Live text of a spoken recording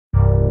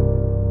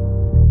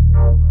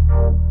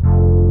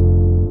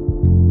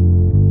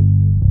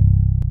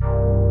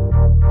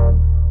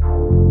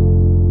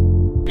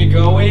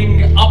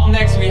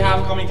next we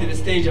have coming to the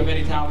stage a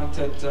very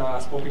talented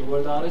spoken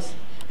word artist.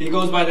 He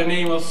goes by the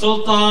name of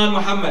Sultan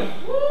Muhammad.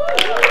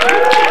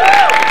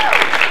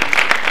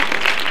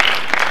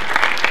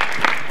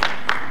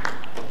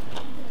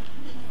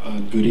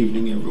 Good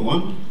evening,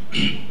 everyone.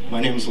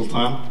 My name is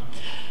Sultan.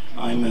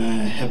 I'm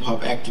a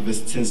hip-hop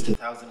activist since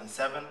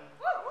 2007.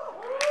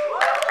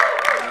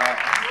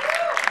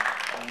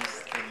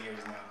 Almost 10 years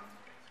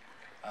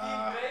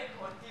now.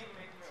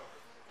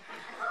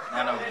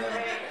 None of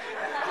them.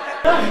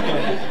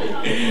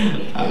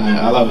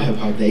 I love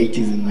hip-hop, the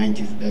 80s and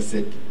 90s, that's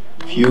it.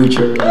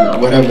 Future,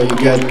 whatever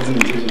you guys listen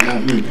to,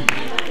 not me.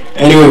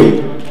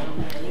 Anyway,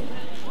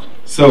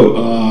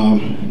 so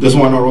this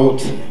one I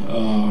wrote.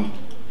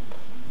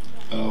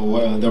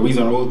 Well, the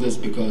reason I wrote this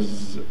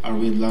because I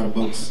read a lot of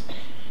books.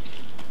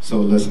 So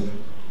listen.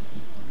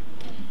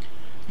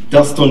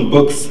 Dust on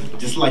books,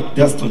 just like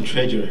dust on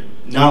treasure.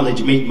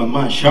 Knowledge made my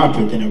mind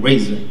sharper than a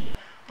razor.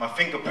 My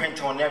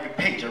fingerprint on every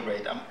page I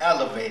read. I'm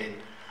elevated.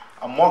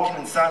 I'm walking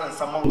in silence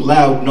among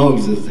loud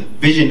noises.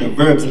 Vision of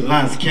verbs and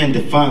lines can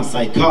define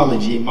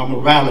psychology. My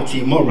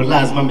morality,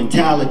 moralize my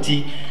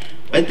mentality.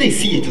 But they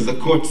see it as a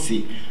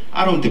courtesy.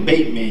 I don't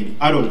debate, man.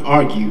 I don't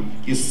argue.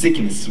 Your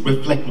sickness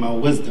reflect my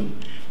wisdom.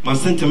 My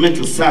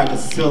sentimental side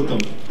is seldom.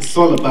 It's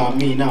all about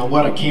me now,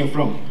 what I came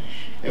from.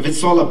 If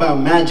it's all about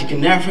magic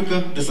in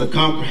Africa, that's a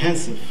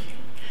comprehensive.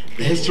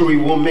 The history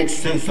won't make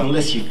sense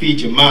unless you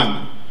feed your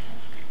mind.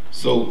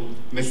 So,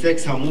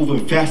 mistakes are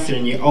moving faster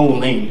in your own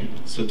lane,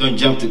 so don't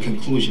jump to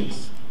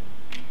conclusions.